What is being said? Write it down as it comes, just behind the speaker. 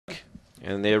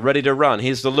And they're ready to run.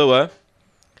 Here's the lure.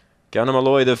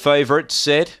 Gunner the favourite,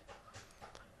 set,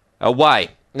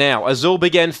 away. Now, Azul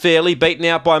began fairly, beaten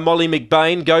out by Molly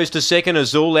McBain. Goes to second,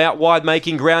 Azul. Out wide,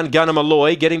 making ground, Gunner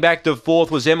Malloy. Getting back to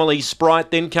fourth was Emily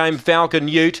Sprite. Then came Falcon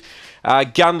Ute.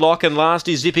 Gunlock, and last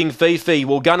is Zipping Fifi.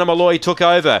 Well, Gunner Malloy took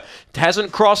over.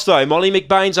 Hasn't crossed, though. Molly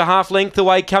McBain's a half length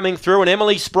away coming through, and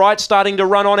Emily Sprite starting to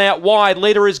run on out wide.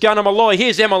 Leader is Gunner Malloy.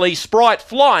 Here's Emily Sprite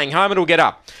flying home. It'll get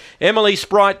up. Emily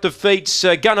Sprite defeats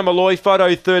Gunner Malloy.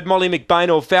 Photo third, Molly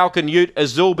McBain or Falcon Ute.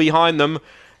 Azul behind them.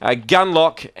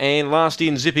 Gunlock, and last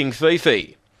in Zipping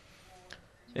Fifi.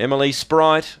 Emily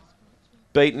Sprite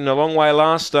beaten a long way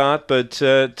last start, but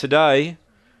today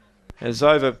has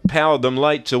overpowered them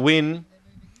late to win.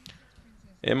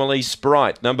 Emily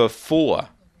Sprite, number 4.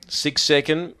 6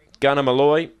 second. Gunner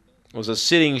Malloy was a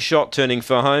sitting shot turning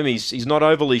for home. He's not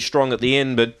overly strong at the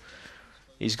end, but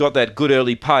he's got that good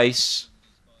early pace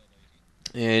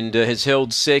and has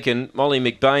held second. Molly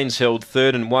McBain's held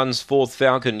third, and one's fourth,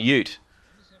 Falcon Ute.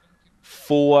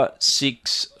 4,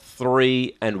 6,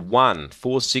 3 and 1.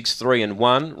 4, 6, 3 and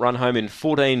 1. Run home in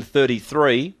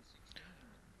 14:33.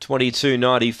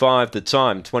 22.95 the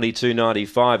time.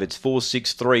 22.95. It's 4,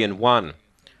 6, 3 and 1.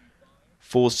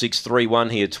 4, 6, 3, 1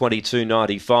 here.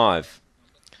 22.95.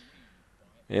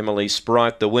 Emily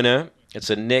Sprite the winner. It's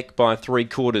a neck by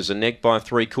 3/4. A neck by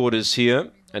 3/4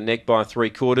 here. A neck by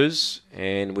 3/4.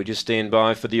 And we just stand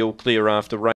by for the all clear after race.